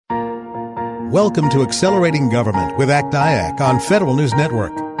Welcome to Accelerating Government with ACT-IAC on Federal News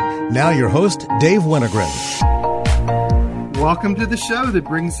Network. Now your host, Dave Wennegren. Welcome to the show that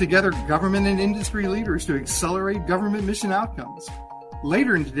brings together government and industry leaders to accelerate government mission outcomes.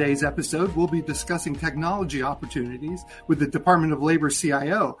 Later in today's episode, we'll be discussing technology opportunities with the Department of Labor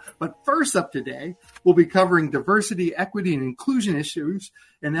CIO. But first up today, we'll be covering diversity, equity, and inclusion issues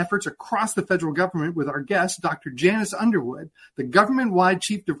and efforts across the federal government with our guest, Dr. Janice Underwood, the government-wide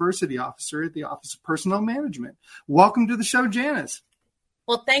Chief Diversity Officer at the Office of Personnel Management. Welcome to the show, Janice.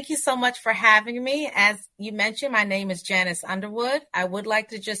 Well, thank you so much for having me. As you mentioned, my name is Janice Underwood. I would like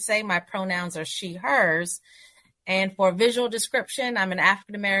to just say my pronouns are she, hers. And for visual description, I'm an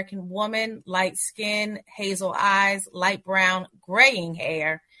African-American woman, light skin, hazel eyes, light brown, graying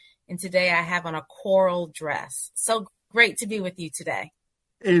hair. And today I have on a coral dress. So great to be with you today.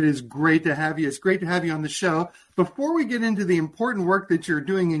 It is great to have you. It's great to have you on the show. Before we get into the important work that you're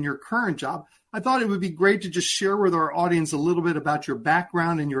doing in your current job, I thought it would be great to just share with our audience a little bit about your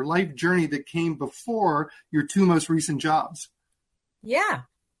background and your life journey that came before your two most recent jobs. Yeah.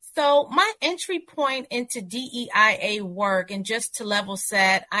 So my entry point into DEIA work, and just to level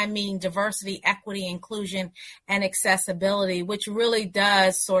set, I mean diversity, equity, inclusion, and accessibility, which really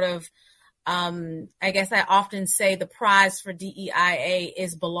does sort of, I guess I often say the prize for DEIA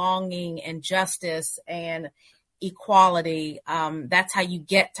is belonging and justice and equality. That's how you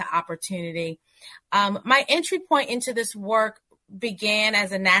get to opportunity. My entry point into this work began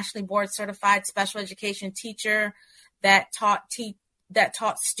as a nationally board certified special education teacher that taught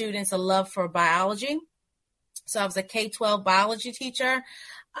students a love for biology. So I was a K-12 biology teacher.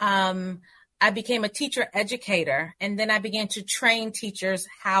 I became a teacher educator, and then I began to train teachers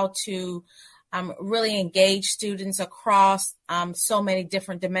how to really engage students across so many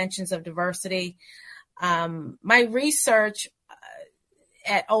different dimensions of diversity. My research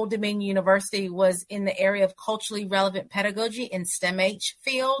at Old Dominion University was in the area of culturally relevant pedagogy in STEM-H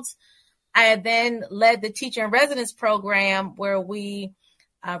fields. I had then led the teacher in residence program where we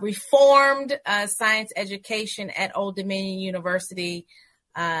reformed science education at Old Dominion University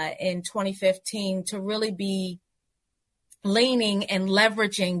in 2015 to really be leaning and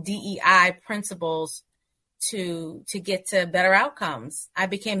leveraging DEI principles to get to better outcomes. I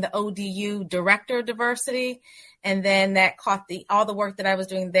became the ODU Director of Diversity, and then that caught all the work that I was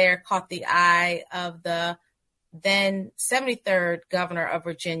doing there caught the eye of the then 73rd Governor of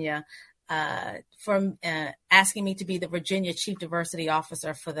Virginia, from asking me to be the Virginia Chief Diversity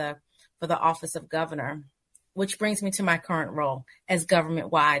Officer for the Office of Governor, which brings me to my current role as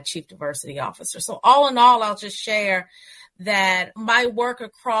government-wide Chief Diversity Officer. So all in all, I'll just share that my work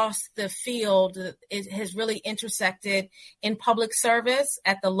across the field has really intersected in public service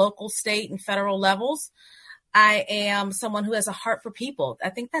at the local, state, and federal levels. I am someone who has a heart for people. I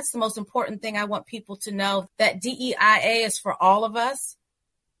think that's the most important thing I want people to know, that DEIA is for all of us.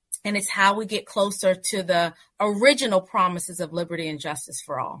 And it's how we get closer to the original promises of liberty and justice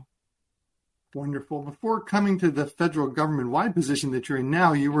for all. Wonderful. Before coming to the federal government-wide position that you're in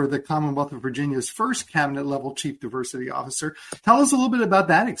now, you were the Commonwealth of Virginia's first cabinet-level Chief Diversity Officer. Tell us a little bit about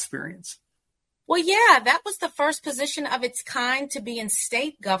that experience. Well, yeah, that was the first position of its kind to be in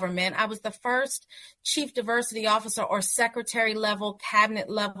state government. I was the first Chief Diversity Officer or Secretary level, cabinet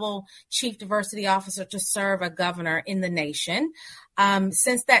level Chief Diversity Officer to serve a governor in the nation.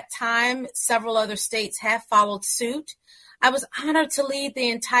 Since that time, several other states have followed suit. I was honored to lead the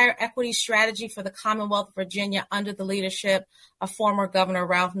entire equity strategy for the Commonwealth of Virginia under the leadership of former Governor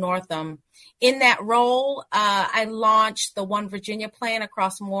Ralph Northam. In that role, I launched the One Virginia plan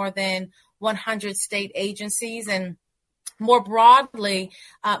across more than 100 state agencies. And more broadly,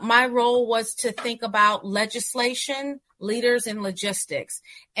 my role was to think about legislation, leaders, and logistics,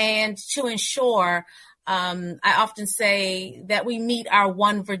 and to ensure I often say that we meet our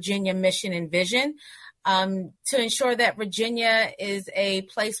One Virginia mission and vision, to ensure that Virginia is a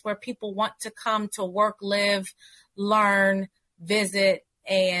place where people want to come to work, live, learn, visit,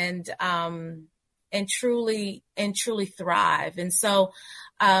 and truly thrive. And so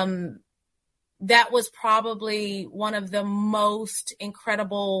that was probably one of the most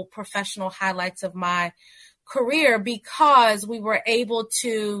incredible professional highlights of my career, because we were able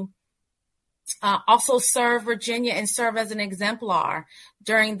to also serve Virginia and serve as an exemplar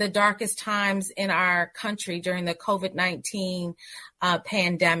during the darkest times in our country during the COVID-19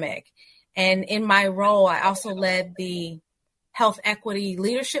 pandemic. And in my role, I also led the health equity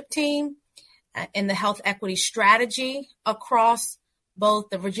leadership team and the health equity strategy across both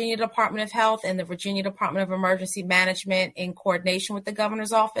the Virginia Department of Health and the Virginia Department of Emergency Management in coordination with the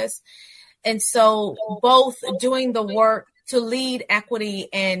governor's office. And so both doing the work to lead equity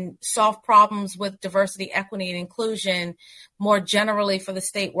and solve problems with diversity, equity, and inclusion more generally for the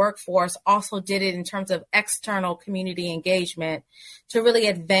state workforce, also did it in terms of external community engagement to really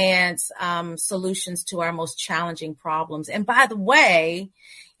advance solutions to our most challenging problems. And by the way,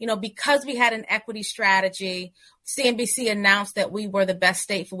 because we had an equity strategy, CNBC announced that we were the best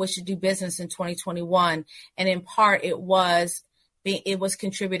state for which to do business in 2021. And in part, it was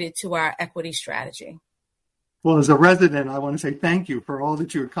contributed to our equity strategy. Well, as a resident, I want to say thank you for all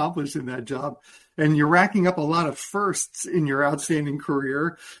that you accomplished in that job. And you're racking up a lot of firsts in your outstanding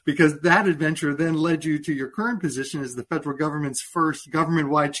career, because that adventure then led you to your current position as the federal government's first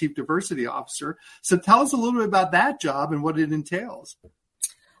government-wide chief diversity officer. So tell us a little bit about that job and what it entails.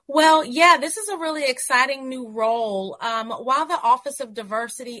 Well, yeah, this is a really exciting new role. While the Office of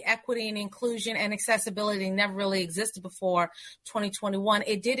Diversity, Equity, and Inclusion and Accessibility never really existed before 2021,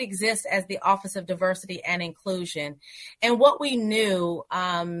 it did exist as the Office of Diversity and Inclusion. And what we knew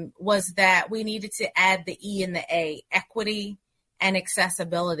was that we needed to add the E and the A, equity and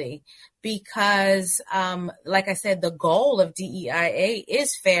accessibility, because, like I said, the goal of DEIA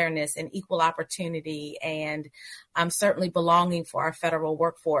is fairness and equal opportunity and certainly belonging for our federal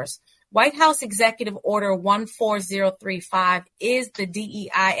workforce. White House Executive Order 14035 is the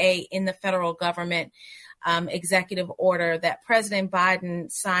DEIA in the federal government executive order that President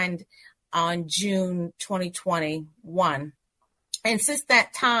Biden signed on June 2021. And since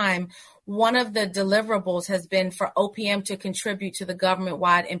that time, one of the deliverables has been for OPM to contribute to the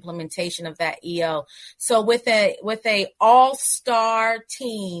government-wide implementation of that EO. So with a all-star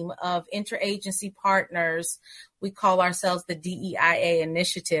team of interagency partners, we call ourselves the DEIA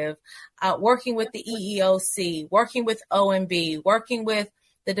Initiative, working with the EEOC, working with OMB, working with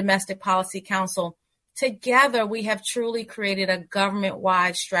the Domestic Policy Council. Together, we have truly created a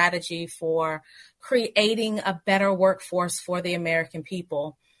government-wide strategy for creating a better workforce for the American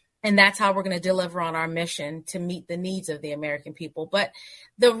people. And that's how we're going to deliver on our mission to meet the needs of the American people. But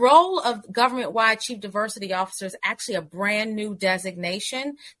the role of government-wide chief diversity officer is actually a brand new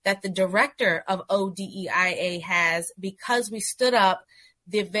designation that the director of ODEIA has, because we stood up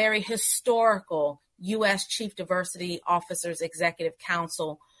the very historical U.S. Chief Diversity Officers Executive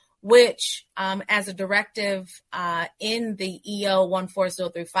Council, which as a directive in the EO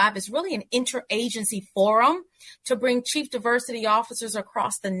 14035 is really an interagency forum to bring chief diversity officers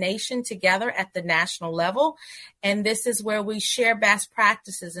across the nation together at the national level. And this is where we share best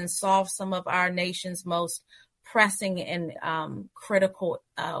practices and solve some of our nation's most pressing and critical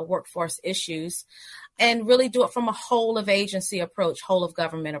workforce issues, and really do it from a whole of agency approach, whole of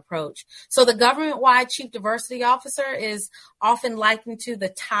government approach. So the government-wide chief diversity officer is often likened to the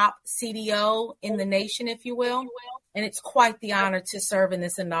top CDO in the nation, if you will. And it's quite the honor to serve in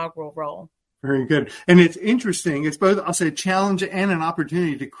this inaugural role. Very good. And it's interesting. It's both, I'll say, a challenge and an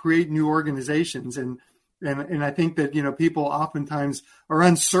opportunity to create new organizations. And I think that, people oftentimes are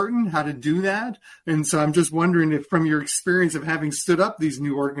uncertain how to do that. And so I'm just wondering if, from your experience of having stood up these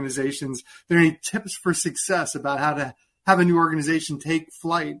new organizations, there are any tips for success about how to have a new organization take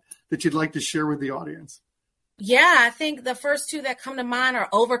flight that you'd like to share with the audience? Yeah, I think the first two that come to mind are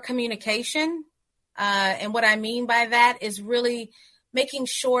over communication. And what I mean by that is really making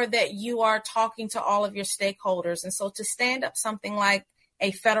sure that you are talking to all of your stakeholders. And so to stand up something like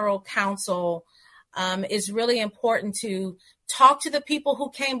a federal council is really important to talk to the people who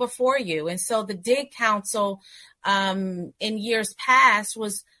came before you. And so the DIG Council in years past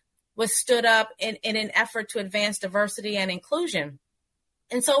was stood up in an effort to advance diversity and inclusion.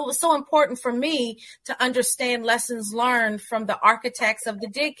 And so it was so important for me to understand lessons learned from the architects of the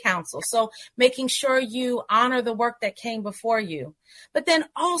DIG Council. So making sure you honor the work that came before you, but then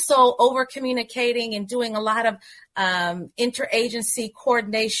also over communicating and doing a lot of interagency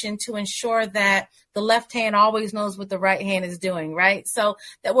coordination to ensure that the left hand always knows what the right hand is doing, right? So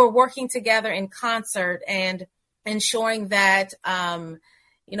that we're working together in concert and ensuring that,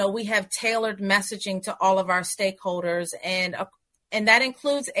 we have tailored messaging to all of our stakeholders, and that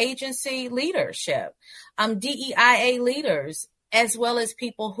includes agency leadership, DEIA leaders, as well as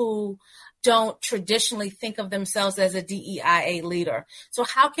people who don't traditionally think of themselves as a DEIA leader. So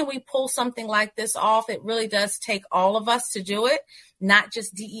how can we pull something like this off? It really does take all of us to do it, not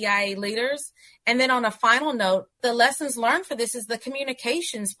just DEIA leaders. And then on a final note, the lessons learned for this is the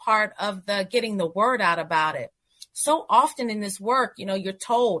communications part of the getting the word out about it. So often in this work, you're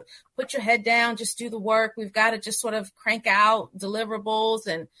told, put your head down, just do the work. We've got to just sort of crank out deliverables.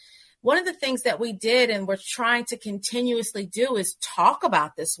 one of the things that we did and we're trying to continuously do is talk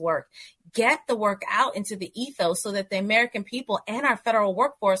about this work, get the work out into the ethos so that the American people and our federal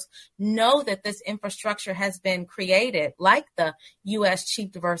workforce know that this infrastructure has been created, like the U.S.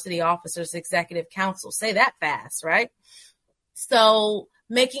 Chief Diversity Officers Executive Council. Say that fast, right? So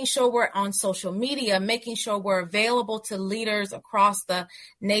making sure we're on social media, making sure we're available to leaders across the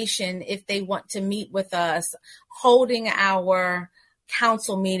nation if they want to meet with us, holding our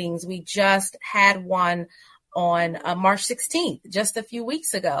council meetings. We just had one on March 16th, just a few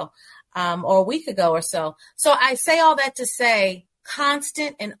weeks ago, or a week ago or so. So I say all that to say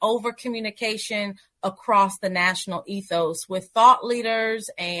constant and over communication across the national ethos with thought leaders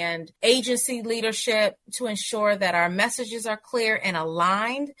and agency leadership to ensure that our messages are clear and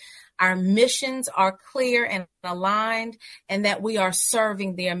aligned, our missions are clear and aligned, and that we are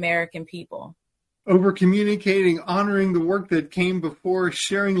serving the American people. Over communicating, honoring the work that came before,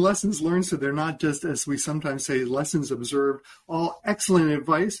 sharing lessons learned so they're not just, as we sometimes say, lessons observed. All excellent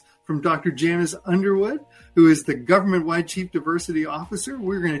advice from Dr. Janice Underwood, who is the government-wide Chief Diversity Officer.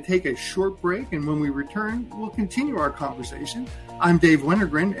 We're going to take a short break, and when we return, we'll continue our conversation. I'm Dave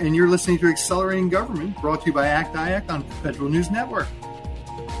Wennegren, and you're listening to Accelerating Government, brought to you by ACT-IAC on Federal News Network.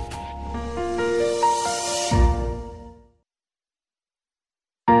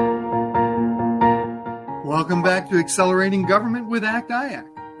 Welcome back to Accelerating Government with ACT-IAC.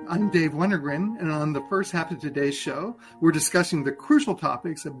 I'm Dave Wennegren, and on the first half of today's show, we're discussing the crucial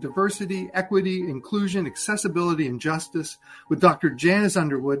topics of diversity, equity, inclusion, accessibility, and justice with Dr. Janice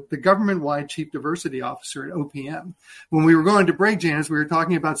Underwood, the government-wide Chief Diversity Officer at OPM. When we were going to break, Janice, we were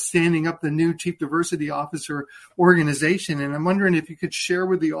talking about standing up the new Chief Diversity Officer organization, and I'm wondering if you could share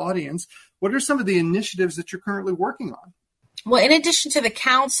with the audience, what are some of the initiatives that you're currently working on? Well, in addition to the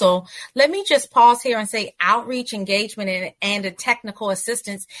council, let me just pause here and say outreach, engagement, and technical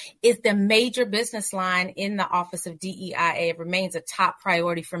assistance is the major business line in the Office of DEIA. It remains a top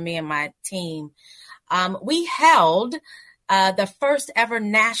priority for me and my team. We held the first ever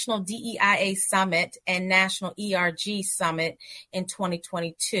National DEIA Summit and National ERG Summit in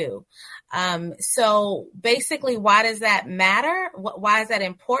 2022. So basically, why does that matter? Why is that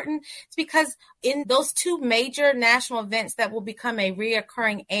important? It's because in those two major national events that will become a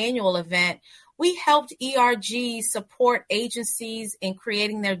reoccurring annual event, we helped ERG support agencies in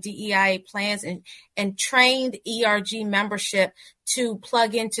creating their DEIA plans and trained ERG membership to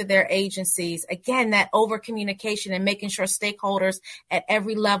plug into their agencies. Again, that over communication and making sure stakeholders at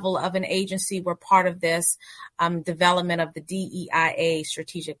every level of an agency were part of this development of the DEIA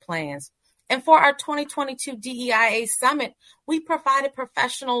strategic plans. And for our 2022 DEIA Summit, we provided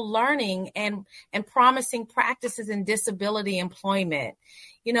professional learning and promising practices in disability employment.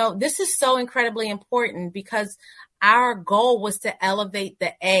 You know, this is so incredibly important because our goal was to elevate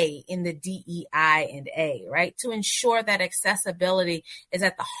the A in the DEI and A, right? To ensure that accessibility is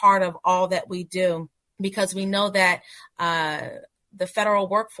at the heart of all that we do, because we know that the federal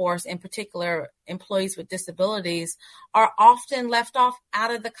workforce, in particular employees with disabilities, are often left off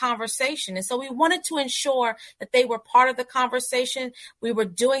out of the conversation. And so we wanted to ensure that they were part of the conversation. We were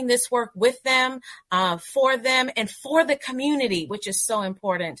doing this work with them, for them, and for the community, which is so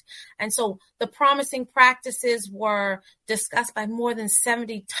important. And so the promising practices were discussed by more than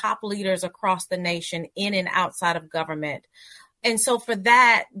 70 top leaders across the nation, in and outside of government. And so for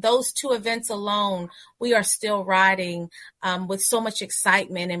that, those two events alone, we are still riding with so much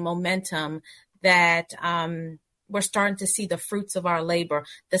excitement and momentum that we're starting to see the fruits of our labor.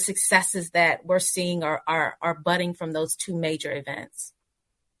 The successes that we're seeing are budding from those two major events.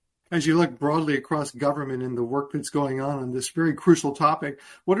 As you look broadly across government and the work that's going on this very crucial topic,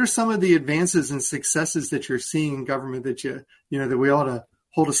 what are some of the advances and successes that you're seeing in government that that we ought to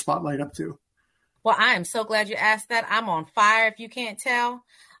hold a spotlight up to? Well, I am so glad you asked that. I'm on fire, if you can't tell.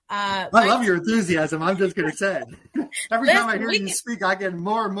 I love your enthusiasm. I'm just going to say. Every time I hear you speak, I get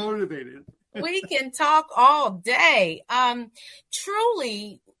more motivated. We can talk all day.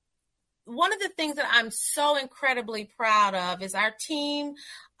 Truly, one of the things that I'm so incredibly proud of is our team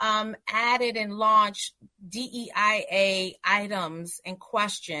added and launched DEIA items and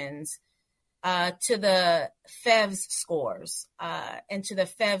questions to the FEVS scores and to the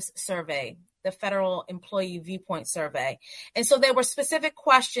FEVS survey, the Federal Employee Viewpoint Survey. And so there were specific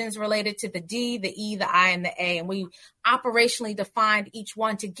questions related to the D, the E, the I, and the A. And we operationally defined each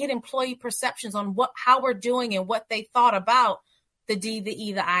one to get employee perceptions on how we're doing and what they thought about the D, the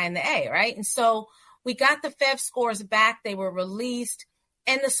E, the I, and the A, right? And so we got the FEV scores back. They were released.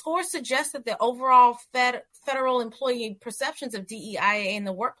 And the scores suggest that the overall federal employee perceptions of DEIA in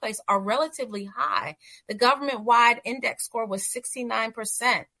the workplace are relatively high. The government-wide index score was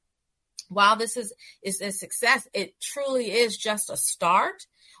 69%. while this is a success, it truly is just a start.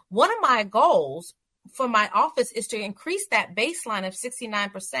 One of my goals for my office is to increase that baseline of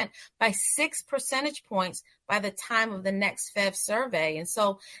 69% by 6 percentage points by the time of the next FEV survey. And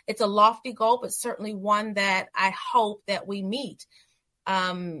so it's a lofty goal, but certainly one that I hope that we meet.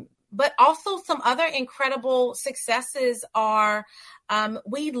 But also some other incredible successes are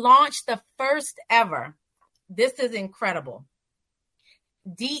we launched the first ever, this is incredible,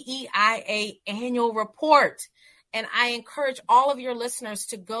 DEIA annual report. And I encourage all of your listeners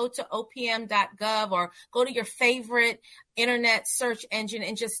to go to opm.gov or go to your favorite internet search engine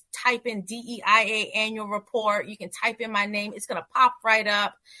and just type in DEIA annual report. You can type in my name. It's going to pop right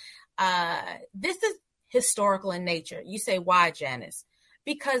up. This is historical in nature. You say, why, Janice?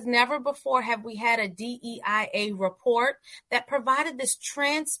 Because never before have we had a DEIA report that provided this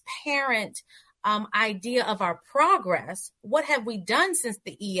transparent idea of our progress. What have we done since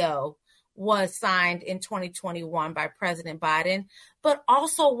the EO was signed in 2021 by President Biden, but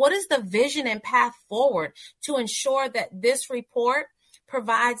also what is the vision and path forward to ensure that this report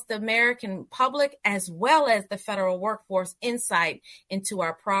provides the American public as well as the federal workforce insight into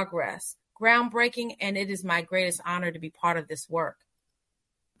our progress. Groundbreaking, and it is my greatest honor to be part of this work.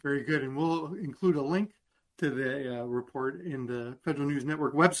 Very good. And we'll include a link to the report in the Federal News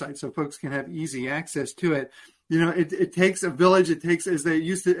Network website so folks can have easy access to it. You know, it takes a village. It takes, as we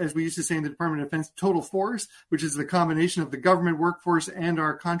used to say in the Department of Defense, total force, which is the combination of the government workforce and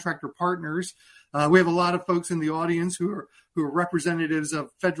our contractor partners. We have a lot of folks in the audience who are representatives of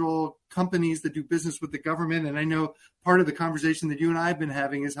federal companies that do business with the government. And I know part of the conversation that you and I have been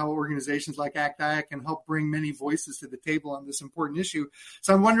having is how organizations like ACT-IAC can help bring many voices to the table on this important issue.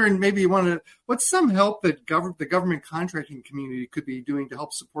 So I'm wondering, maybe what's some help that the government contracting community could be doing to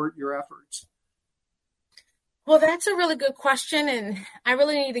help support your efforts? Well, that's a really good question, and I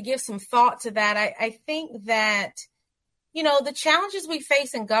really need to give some thought to that. I think that, you know, the challenges we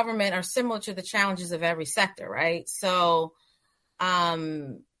face in government are similar to the challenges of every sector, right? So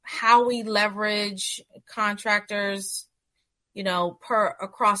how we leverage contractors, you know,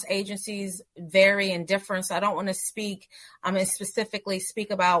 across agencies vary in difference. I don't want to specifically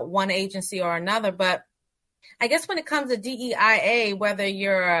speak about one agency or another, but I guess when it comes to DEIA, whether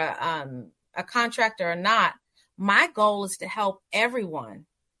you're a contractor or not, my goal is to help everyone,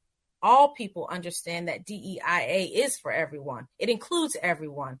 all people, understand that DEIA is for everyone. It includes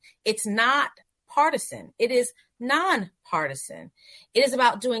everyone. It's not partisan. It is nonpartisan. It is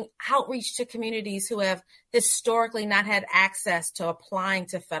about doing outreach to communities who have historically not had access to applying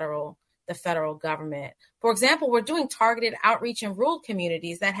to the federal government. For example, we're doing targeted outreach in rural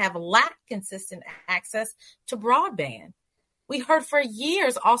communities that have lacked consistent access to broadband. We heard for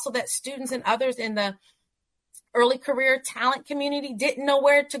years also that students and others in the early career talent community didn't know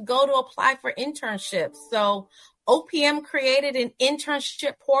where to go to apply for internships. So OPM created an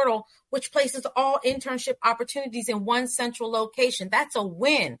internship portal, which places all internship opportunities in one central location. That's a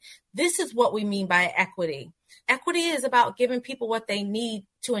win. This is what we mean by equity. Equity is about giving people what they need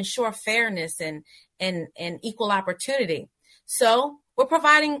to ensure fairness and equal opportunity. So we're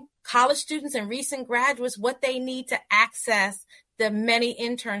providing college students and recent graduates what they need to access the many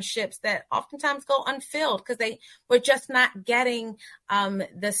internships that oftentimes go unfilled because we're just not getting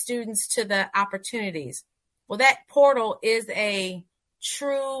the students to the opportunities. Well, that portal is a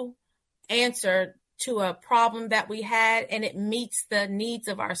true answer to a problem that we had, and it meets the needs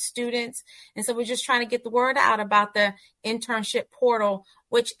of our students. And so we're just trying to get the word out about the internship portal,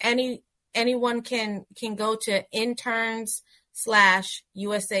 which anyone can go to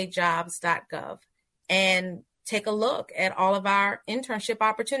interns.usajobs.gov and take a look at all of our internship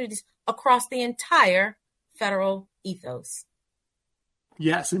opportunities across the entire federal ethos.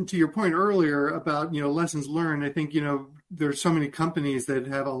 Yes, and to your point earlier about, lessons learned, I think, there's so many companies that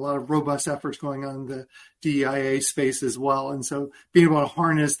have a lot of robust efforts going on in the DEIA space as well. And so being able to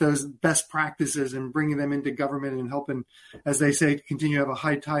harness those best practices and bringing them into government and helping, as they say, continue to have a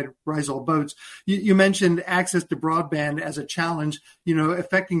high tide rise all boats. You mentioned access to broadband as a challenge.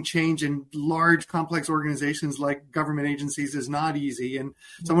 Affecting change in large, complex organizations like government agencies is not easy. And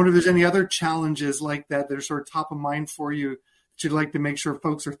so I wonder if there's any other challenges like that are sort of top of mind for you that you'd like to make sure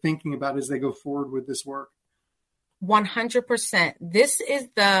folks are thinking about as they go forward with this work. 100%. This is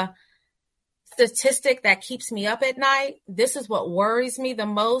the statistic that keeps me up at night. This is what worries me the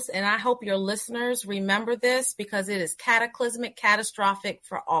most. And I hope your listeners remember this because it is cataclysmic, catastrophic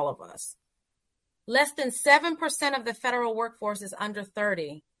for all of us. Less than 7% of the federal workforce is under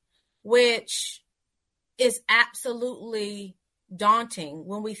 30, which is absolutely daunting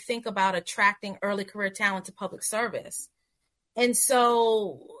when we think about attracting early career talent to public service. And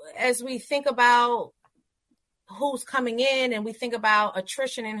so as we think about who's coming in and we think about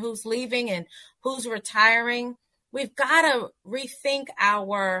attrition and who's leaving and who's retiring, we've got to rethink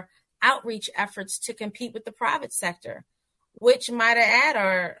our outreach efforts to compete with the private sector, which might I add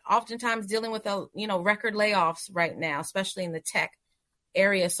are oftentimes dealing with record layoffs right now, especially in the tech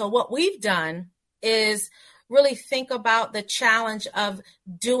area. So what we've done is really think about the challenge of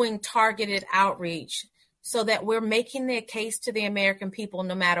doing targeted outreach so that we're making the case to the American people,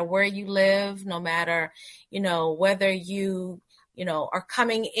 no matter where you live, no matter, whether you are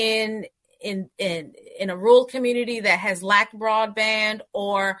coming in a rural community that has lacked broadband,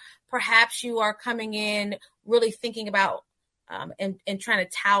 or perhaps you are coming in really thinking about and trying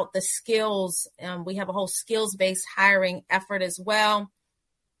to tout the skills. We have a whole skills-based hiring effort as well.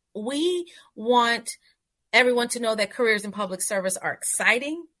 We want everyone to know that careers in public service are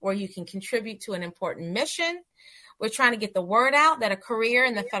exciting, where you can contribute to an important mission. We're trying to get the word out that a career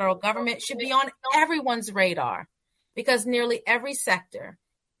in the federal government should be on everyone's radar, because nearly every sector,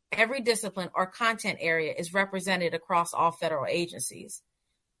 every discipline or content area is represented across all federal agencies.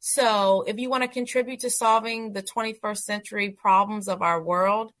 So if you want to contribute to solving the 21st century problems of our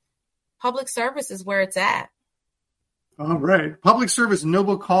world, public service is where it's at. All right. Public service,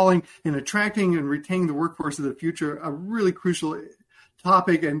 noble calling, and attracting and retaining the workforce of the future, a really crucial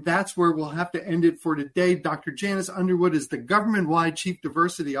topic, and that's where we'll have to end it for today. Dr. Janice Underwood is the government-wide Chief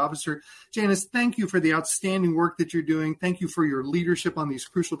Diversity Officer. Janice, thank you for the outstanding work that you're doing. Thank you for your leadership on these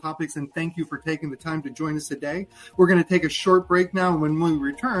crucial topics, and thank you for taking the time to join us today. We're going to take a short break now, and when we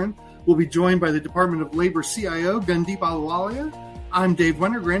return, we'll be joined by the Department of Labor CIO, Gundeep Ahluwalia. I'm Dave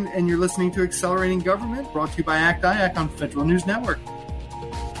Wennegren, and you're listening to Accelerating Government, brought to you by ACT-IAC on Federal News Network.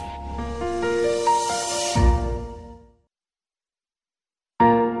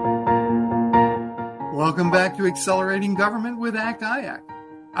 Welcome back to Accelerating Government with ACT-IAC.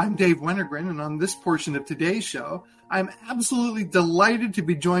 I'm Dave Wennegren, and on this portion of today's show, I'm absolutely delighted to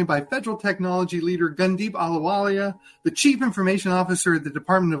be joined by federal technology leader Gundeep Ahluwalia, the Chief Information Officer at the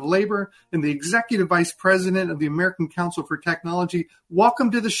Department of Labor and the Executive Vice President of the American Council for Technology.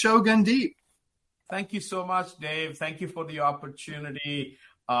 Welcome to the show, Gundeep. Thank you so much, Dave. Thank you for the opportunity.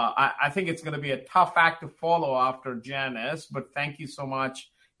 I think it's going to be a tough act to follow after Janice, but thank you so much,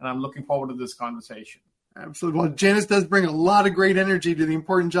 and I'm looking forward to this conversation. Absolutely. Well, Janice does bring a lot of great energy to the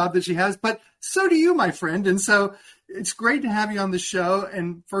important job that she has, but so do you, my friend. And so it's great to have you on the show.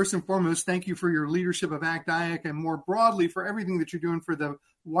 And first and foremost, thank you for your leadership of ACT-IAC and more broadly for everything that you're doing for the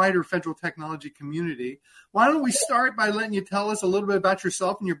wider federal technology community. Why don't we start by letting you tell us a little bit about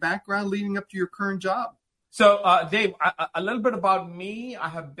yourself and your background leading up to your current job? So, Dave, a little bit about me. I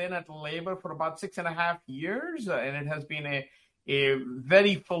have been at Labor for about 6.5 years, and it has been a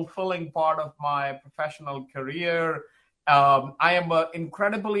very fulfilling part of my professional career. I am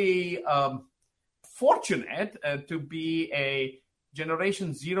incredibly fortunate to be a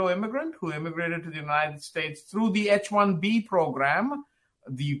Generation Zero immigrant who immigrated to the United States through the H-1B program,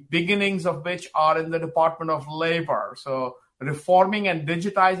 the beginnings of which are in the Department of Labor. So reforming and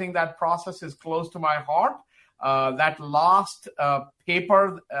digitizing that process is close to my heart. That last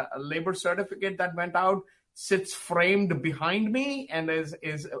paper, labor certificate that went out, sits framed behind me and is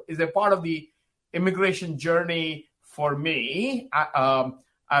a part of the immigration journey for me.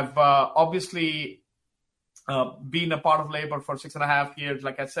 I've obviously been a part of Labor for 6.5 years,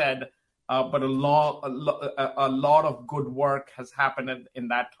 like I said, but a lot of good work has happened in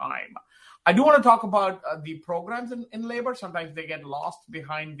that time. I do want to talk about the programs in Labor. Sometimes they get lost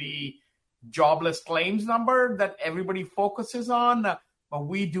behind the jobless claims number that everybody focuses on. But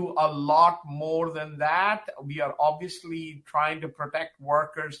we do a lot more than that. We are obviously trying to protect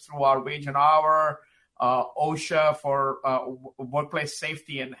workers through our wage and hour, OSHA for workplace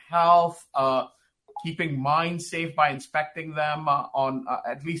safety and health, keeping mines safe by inspecting them on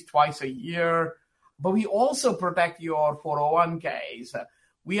at least twice a year. But we also protect your 401ks.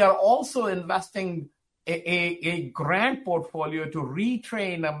 We are also investing a grant portfolio to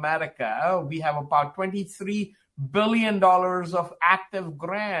retrain America. We have about $23 billion of active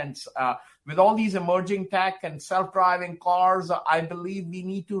grants. With all these emerging tech and self-driving cars, I believe we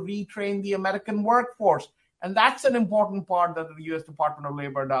need to retrain the American workforce. And that's an important part that the U.S. Department of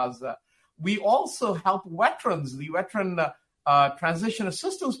Labor does. We also help veterans. The Veteran Transition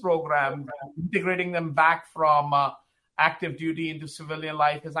Assistance Program, integrating them back from active duty into civilian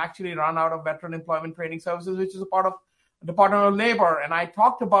life, has actually run out of Veteran Employment Training Services, which is a part of the Department of Labor. And I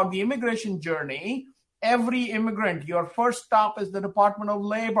talked about the immigration journey. Every immigrant, your first stop is the Department of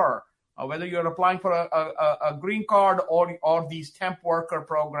Labor, whether you're applying for a green card or these temp worker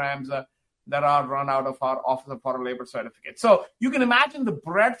programs. that are run out of our Office of Foreign Labor Certificate. So you can imagine the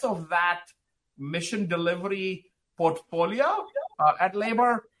breadth of that mission delivery portfolio at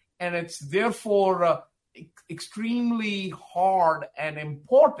labor, and it's therefore extremely hard and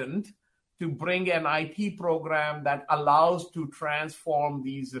important to bring an IT program that allows to transform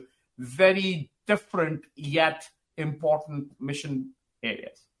these very different yet important mission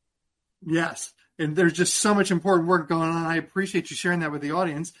areas. Yes. And there's just so much important work going on. I appreciate you sharing that with the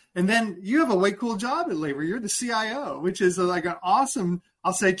audience. And then you have a way cool job at labor. You're the CIO, which is like an awesome,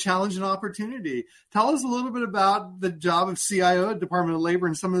 I'll say, challenge and opportunity. Tell us a little bit about the job of CIO at Department of Labor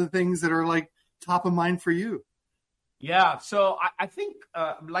and some of the things that are like top of mind for you. Yeah. So I think,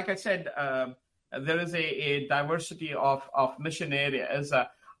 like I said, there is a diversity of mission areas.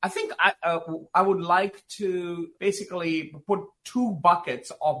 I think I would like to basically put two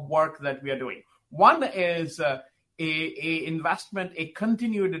buckets of work that we are doing. One is a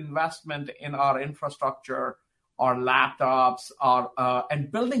continued investment in our infrastructure, our laptops,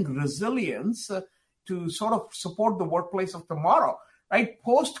 and building resilience to sort of support the workplace of tomorrow, right?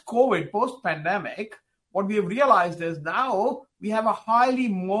 Post-COVID, post-pandemic, what we have realized is now we have a highly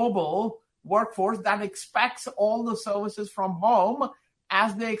mobile workforce that expects all the services from home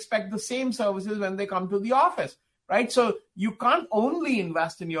as they expect the same services when they come to the office, right? So you can't only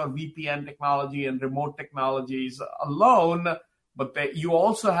invest in your VPN technology and remote technologies alone, but you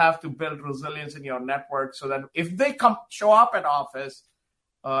also have to build resilience in your network so that if they show up at office,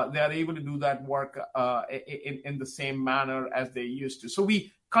 they are able to do that work in the same manner as they used to. So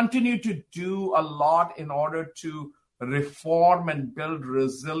we continue to do a lot in order to reform and build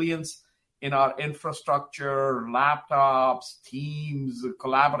resilience in our infrastructure, laptops, teams,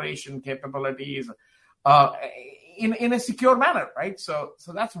 collaboration capabilities, in a secure manner, right? So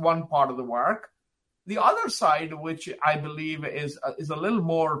that's one part of the work. The other side, which I believe is a little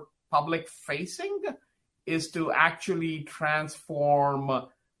more public facing, is to actually transform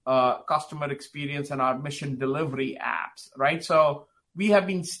customer experience and our mission delivery apps, right? So we have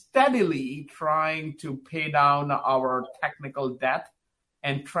been steadily trying to pay down our technical debt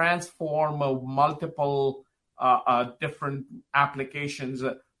and transform multiple different applications,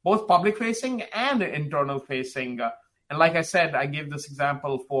 both public-facing and internal-facing. And like I said, I gave this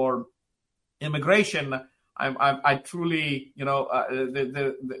example for immigration. I truly,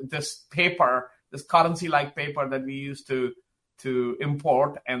 this paper, this currency-like paper that we used to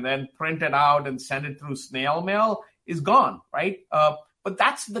import and then print it out and send it through snail mail is gone, right? But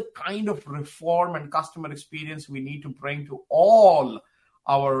that's the kind of reform and customer experience we need to bring to all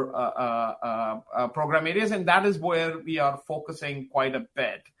our program areas, and that is where we are focusing quite a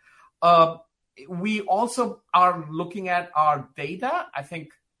bit. We also are looking at our data. I think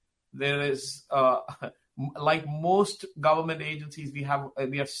there is, like most government agencies, we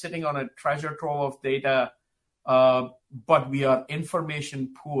are sitting on a treasure trove of data, but we are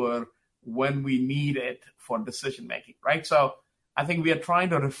information poor when we need it for decision making, right? So I think we are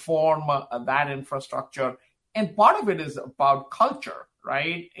trying to reform that infrastructure, and part of it is about culture,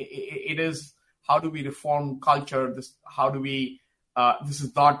 right? It is, how do we reform culture? This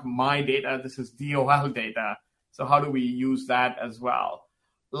is not my data, this is DOL data. So how do we use that as well?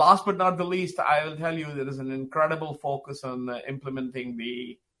 Last but not the least, I will tell you there is an incredible focus on implementing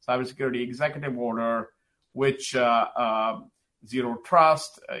the Cybersecurity Executive Order, which zero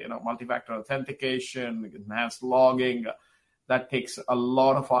trust, multi-factor authentication, enhanced logging, that takes a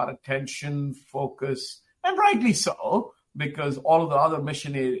lot of our attention, focus, and rightly so, because all of the other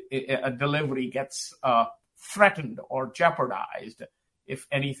mission delivery gets threatened or jeopardized if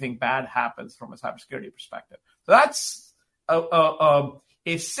anything bad happens from a cybersecurity perspective. So that's a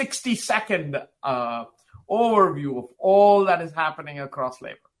 60-second overview of all that is happening across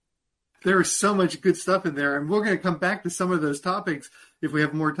labor. There is so much good stuff in there, and we're going to come back to some of those topics if we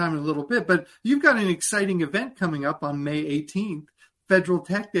have more time in a little bit. But you've got an exciting event coming up on May 18th, Federal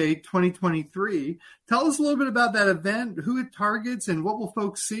Tech Day 2023. Tell us a little bit about that event, who it targets, and what will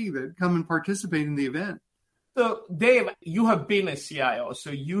folks see that come and participate in the event? So, Dave, you have been a CIO,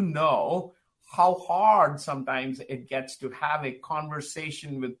 so you know how hard sometimes it gets to have a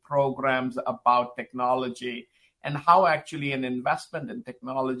conversation with programs about technology and how actually an investment in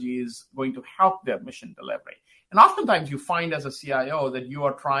technology is going to help their mission delivery. And oftentimes you find as a CIO that you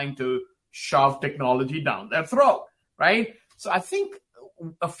are trying to shove technology down their throat, right? So I think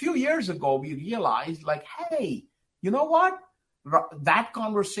a few years ago, we realized like, hey, you know what? That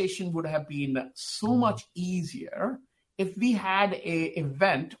conversation would have been so much easier if we had an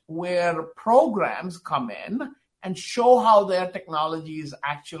event where programs come in and show how their technology is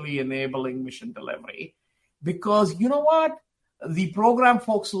actually enabling mission delivery. Because you know what? the program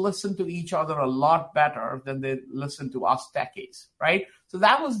folks listen to each other a lot better than they listen to us techies, right? So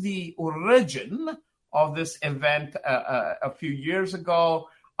that was the origin of this event a few years ago.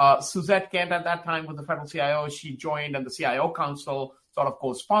 Suzette Kent at that time was the federal CIO. She joined, and the CIO Council sort of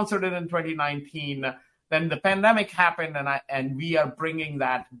co-sponsored it in 2019. Then the pandemic happened, and we are bringing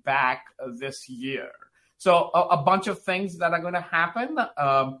that back this year. So a bunch of things that are going to happen.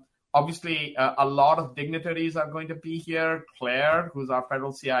 Obviously, a lot of dignitaries are going to be here. Claire, who's our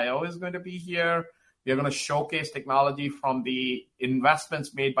federal CIO, is going to be here. We are going to showcase technology from the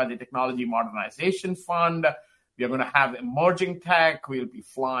investments made by the Technology Modernization Fund. We are going to have emerging tech. We'll be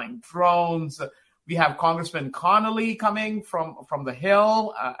flying drones. We have Congressman Connolly coming from the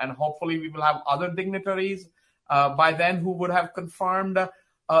Hill, and hopefully we will have other dignitaries by then who would have confirmed.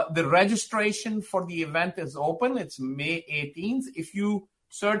 The registration for the event is open. It's May 18th. If you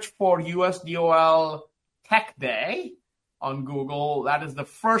search for USDOL Tech Day on Google, that is the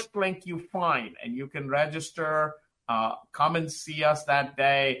first link you find, and you can register, come and see us that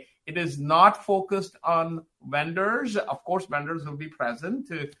day. It is not focused on vendors. Of course, vendors will be present,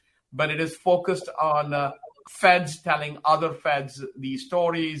 but it is focused on feds telling other feds these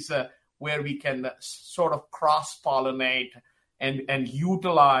stories where we can sort of cross-pollinate and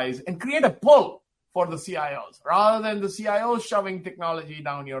utilize and create a pull for the CIOs. Rather than the CIOs shoving technology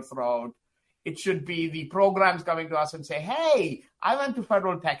down your throat, it should be the programs coming to us and say, hey, I went to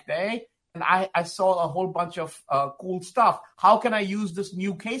Federal Tech Day and I saw a whole bunch of cool stuff. How can I use this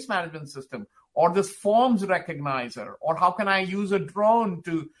new case management system or this forms recognizer? Or how can I use a drone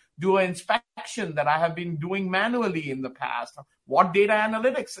to do an inspection that I have been doing manually in the past? What data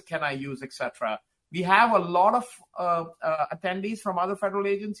analytics can I use, etc.? We have a lot of attendees from other federal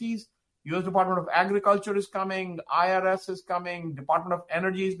agencies. U.S. Department of Agriculture is coming. IRS is coming. Department of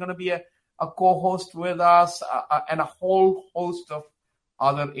Energy is going to be a co-host with us, and a whole host of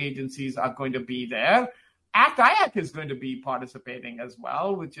other agencies are going to be there. ACT-IAC is going to be participating as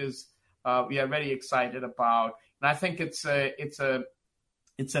well, which is we are very excited about. And I think it's an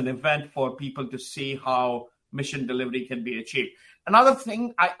event for people to see how mission delivery can be achieved. Another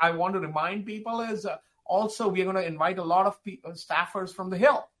thing I want to remind people is also we're going to invite a lot of staffers from the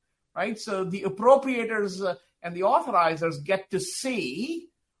Hill, right? So the appropriators and the authorizers get to see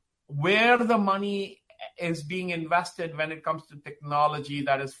where the money is being invested when it comes to technology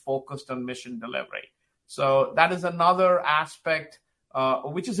that is focused on mission delivery. So that is another aspect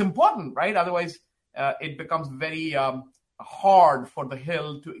which is important, right? Otherwise, it becomes very hard for the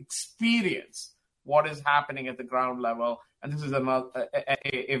Hill to experience what is happening at the ground level. And this is another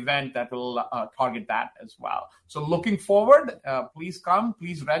event that will target that as well. So looking forward, please come,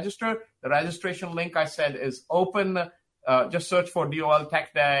 please register. The registration link, I said, is open. Just search for DOL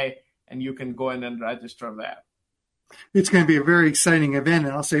Tech Day, and you can go in and register there. It's going to be a very exciting event,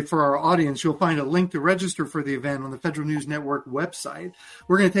 and I'll say for our audience, you'll find a link to register for the event on the Federal News Network website.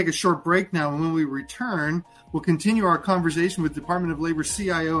 We're going to take a short break now, and when we return, we'll continue our conversation with Department of Labor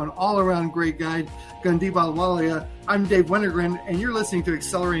CIO and all-around great guide, Gundeep Ahluwalia. I'm Dave Wennegren, and you're listening to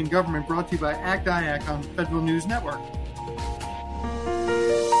Accelerating Government, brought to you by ACT-IAC on Federal News Network.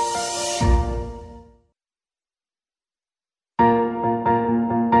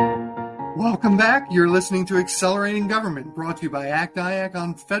 Welcome back. You're listening to Accelerating Government, brought to you by ACT-IAC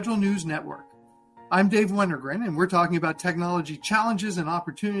on Federal News Network. I'm Dave Wennegren, and we're talking about technology challenges and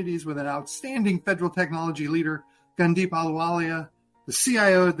opportunities with an outstanding federal technology leader, Gundeep Ahluwalia, the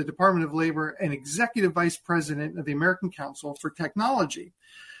CIO of the Department of Labor and Executive Vice President of the American Council for Technology.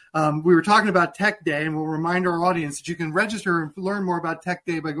 We were talking about Tech Day, and we'll remind our audience that you can register and learn more about Tech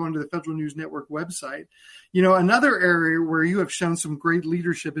Day by going to the Federal News Network website. You know, another area where you have shown some great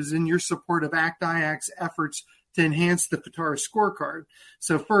leadership is in your support of ACT-IAC's efforts to enhance the FITARA scorecard.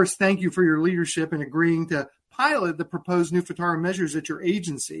 So first, thank you for your leadership in agreeing to pilot the proposed new FITARA measures at your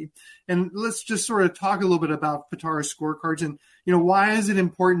agency. And let's just sort of talk a little bit about FITARA scorecards and, you know, why is it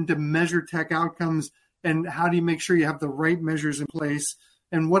important to measure tech outcomes, and how do you make sure you have the right measures in place?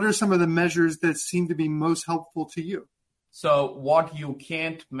 And what are some of the measures that seem to be most helpful to you? So what you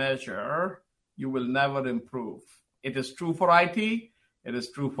can't measure, you will never improve. It is true for IT. It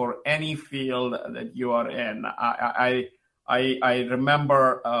is true for any field that you are in. I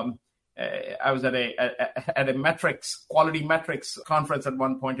remember I was at a quality metrics conference at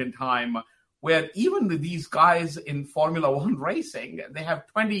one point in time, where even these guys in Formula One racing, they have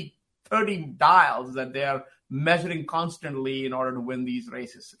 20, 30 dials that they are measuring constantly in order to win these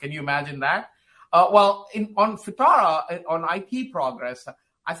races. Can you imagine that? On FITARA, on IT progress,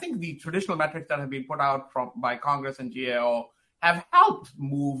 I think the traditional metrics that have been put out by Congress and GAO have helped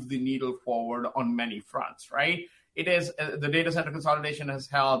move the needle forward on many fronts, right? it is the data center consolidation has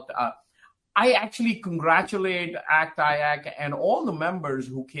helped. I actually congratulate ACT-IAC and all the members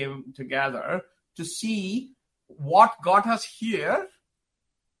who came together to see what got us here.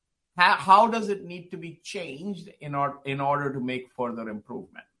 How does it need to be changed in order to make further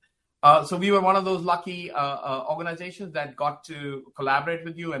improvement? So we were one of those lucky organizations that got to collaborate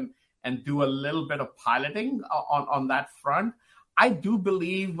with you and do a little bit of piloting on that front. I do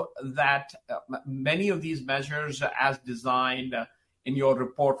believe that many of these measures as designed in your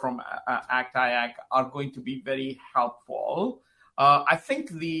report from ACT-IAC are going to be very helpful. I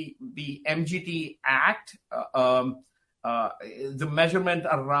think the MGT Act, the measurement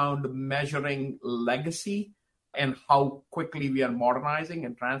around measuring legacy and how quickly we are modernizing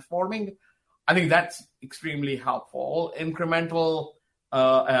and transforming, I think that's extremely helpful. Incremental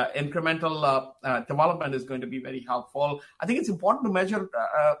development is going to be very helpful. I think it's important to measure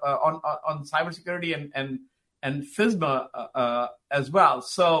on cybersecurity and FISMA as well.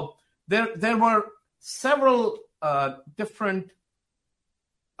 So there were several different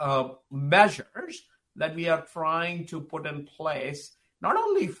measures that we are trying to put in place, not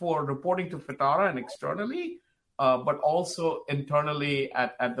only for reporting to FITARA and externally, but also internally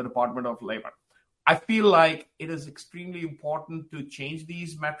at the Department of Labor. I feel like it is extremely important to change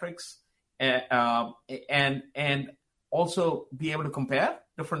these metrics and also be able to compare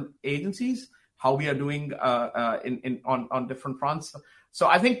different agencies, how we are doing on different fronts. So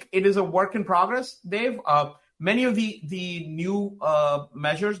I think it is a work in progress, Dave. Many of the new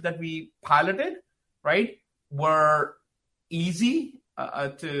measures that we piloted, right, were easy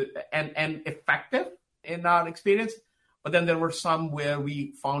and effective in our experience. But then there were some where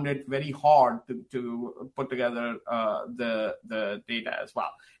we found it very hard to put together the data as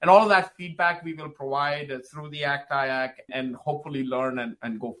well. And all of that feedback we will provide through the ACT-IAC and hopefully learn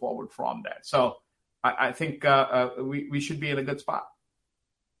and go forward from there. So I think we should be in a good spot.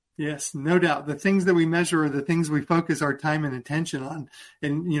 Yes, no doubt. The things that we measure are the things we focus our time and attention on.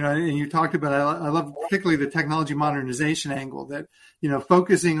 And, and you talked about, I love particularly the technology modernization angle, that,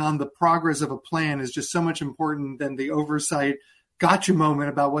 focusing on the progress of a plan is just so much important than the oversight gotcha moment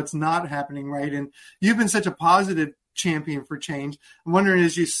about what's not happening, right? And you've been such a positive champion for change. I'm wondering,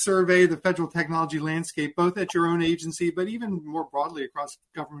 as you survey the federal technology landscape, both at your own agency, but even more broadly across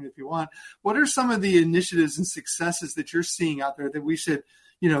government, if you want, what are some of the initiatives and successes that you're seeing out there that we should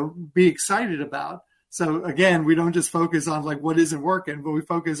be excited about? So again, we don't just focus on like what isn't working, but we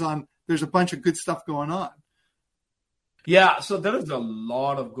focus on there's a bunch of good stuff going on. Yeah, so there is a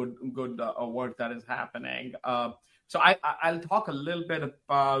lot of good work that is happening. So I'll talk a little bit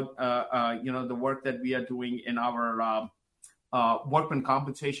about the work that we are doing in our workman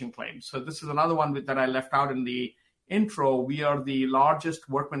compensation claims. So this is another one that I left out in the intro. We are the largest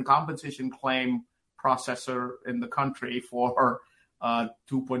workman compensation claim processor in the country for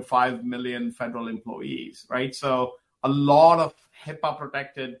 2.5 million federal employees, right? So a lot of HIPAA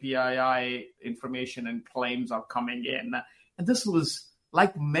protected PII information and claims are coming in. And this was,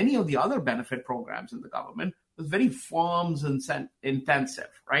 like many of the other benefit programs in the government, was very forms and intensive,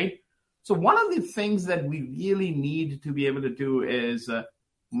 right? So one of the things that we really need to be able to do is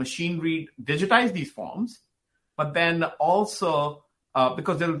machine read, digitize these forms, but then also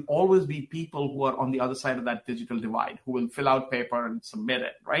because there will always be people who are on the other side of that digital divide who will fill out paper and submit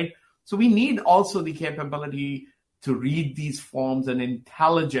it, right? So we need also the capability to read these forms and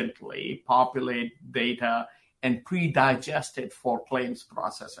intelligently populate data and pre-digest it for claims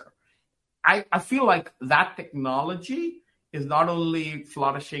processor. I feel like that technology is not only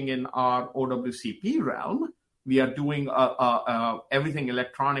flourishing in our OWCP realm. We are doing everything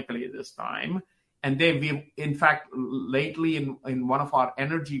electronically this time. And we've, in fact, lately in one of our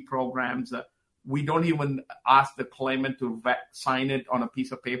energy programs, we don't even ask the claimant to sign it on a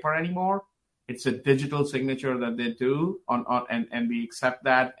piece of paper anymore. It's a digital signature that they do and we accept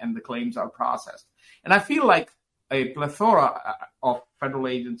that, and the claims are processed. And I feel like a plethora of federal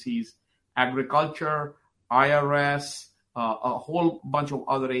agencies, agriculture, IRS, a whole bunch of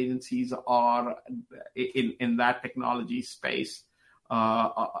other agencies are in that technology space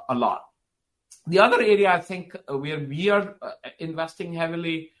a lot. The other area I think where we are investing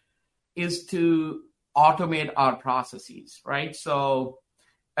heavily is to automate our processes, right? So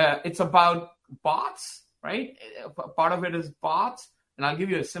it's about bots, right? Part of it is bots. And I'll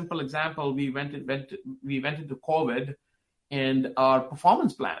give you a simple example. We went into COVID, and our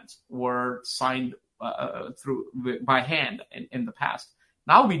performance plans were signed by hand in the past.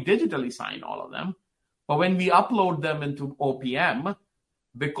 Now we digitally sign all of them. But when we upload them into OPM,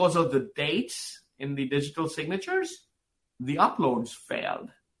 because of the dates in the digital signatures, the uploads failed.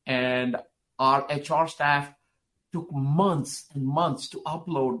 And our HR staff took months and months to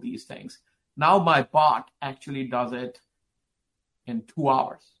upload these things. Now my bot actually does it in 2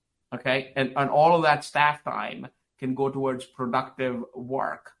 hours, okay? And all of that staff time can go towards productive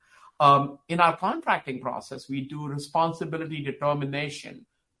work. In our contracting process, we do responsibility determination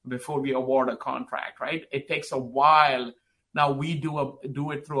before we award a contract, right? It takes a while. Now we do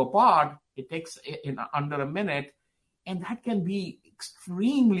it through a bot. It takes in under a minute, and that can be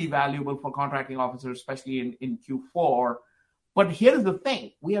extremely valuable for contracting officers, especially in Q4. But here's the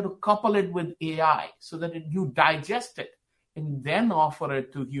thing. We have to couple it with AI so that you digest it and then offer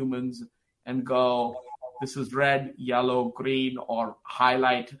it to humans and go, this is red, yellow, green, or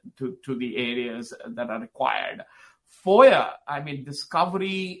highlight to the areas that are required. FOIA,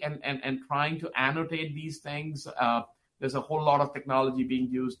 discovery and trying to annotate these things. There's a whole lot of technology being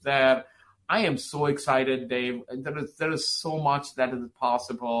used there. I am so excited, Dave. There is so much that is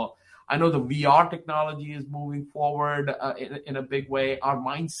possible. I know the VR technology is moving forward in a big way. Our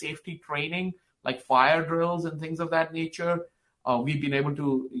mine safety training, like fire drills and things of that nature, we've been able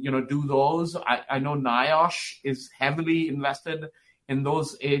to, do those. I know NIOSH is heavily invested in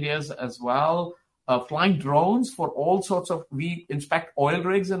those areas as well. Flying drones for all sorts of, we inspect oil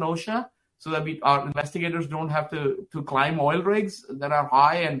rigs in OSHA so that our investigators don't have to climb oil rigs that are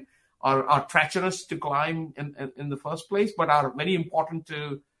high and are treacherous to climb in the first place, but are very important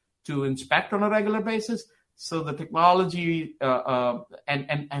to inspect on a regular basis. So the technology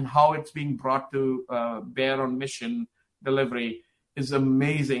and how it's being brought to bear on mission delivery is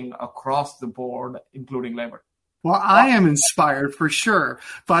amazing across the board, including labor. Well, I am inspired for sure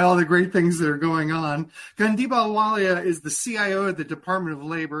by all the great things that are going on. Gundeep Ahluwalia is the CIO at the Department of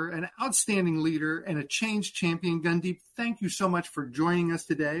Labor, an outstanding leader and a change champion. Gundeep, thank you so much for joining us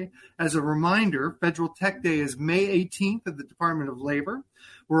today. As a reminder, Federal Tech Day is May 18th at the Department of Labor.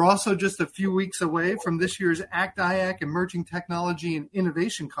 We're also just a few weeks away from this year's ACT-IAC Emerging Technology and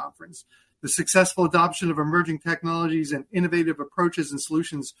Innovation Conference. The successful adoption of emerging technologies and innovative approaches and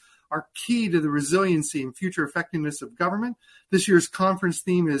solutions are key to the resiliency and future effectiveness of government. This year's conference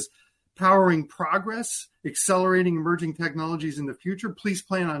theme is Powering Progress, Accelerating Emerging Technologies in the Future. Please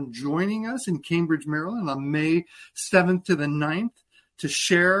plan on joining us in Cambridge, Maryland on May 7th to the 9th to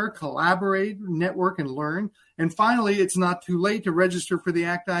share, collaborate, network, and learn. And finally, it's not too late to register for the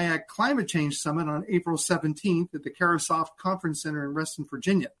ACT-IAC Climate Change Summit on April 17th at the Carasoft Conference Center in Reston,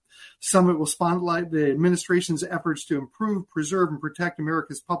 Virginia. Summit will spotlight the administration's efforts to improve, preserve, and protect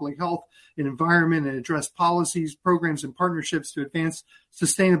America's public health and environment and address policies, programs, and partnerships to advance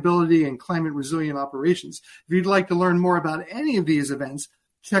sustainability and climate-resilient operations. If you'd like to learn more about any of these events,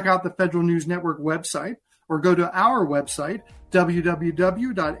 check out the Federal News Network website or go to our website, www.actiac.org.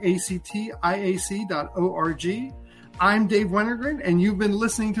 I'm Dave Wennegren, and you've been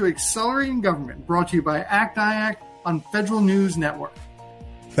listening to Accelerating Government, brought to you by ACT-IAC on Federal News Network.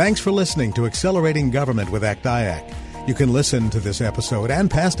 Thanks for listening to Accelerating Government with ACT-IAC. You can listen to this episode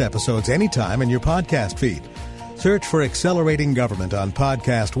and past episodes anytime in your podcast feed. Search for Accelerating Government on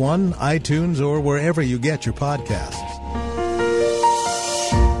Podcast One, iTunes, or wherever you get your podcasts.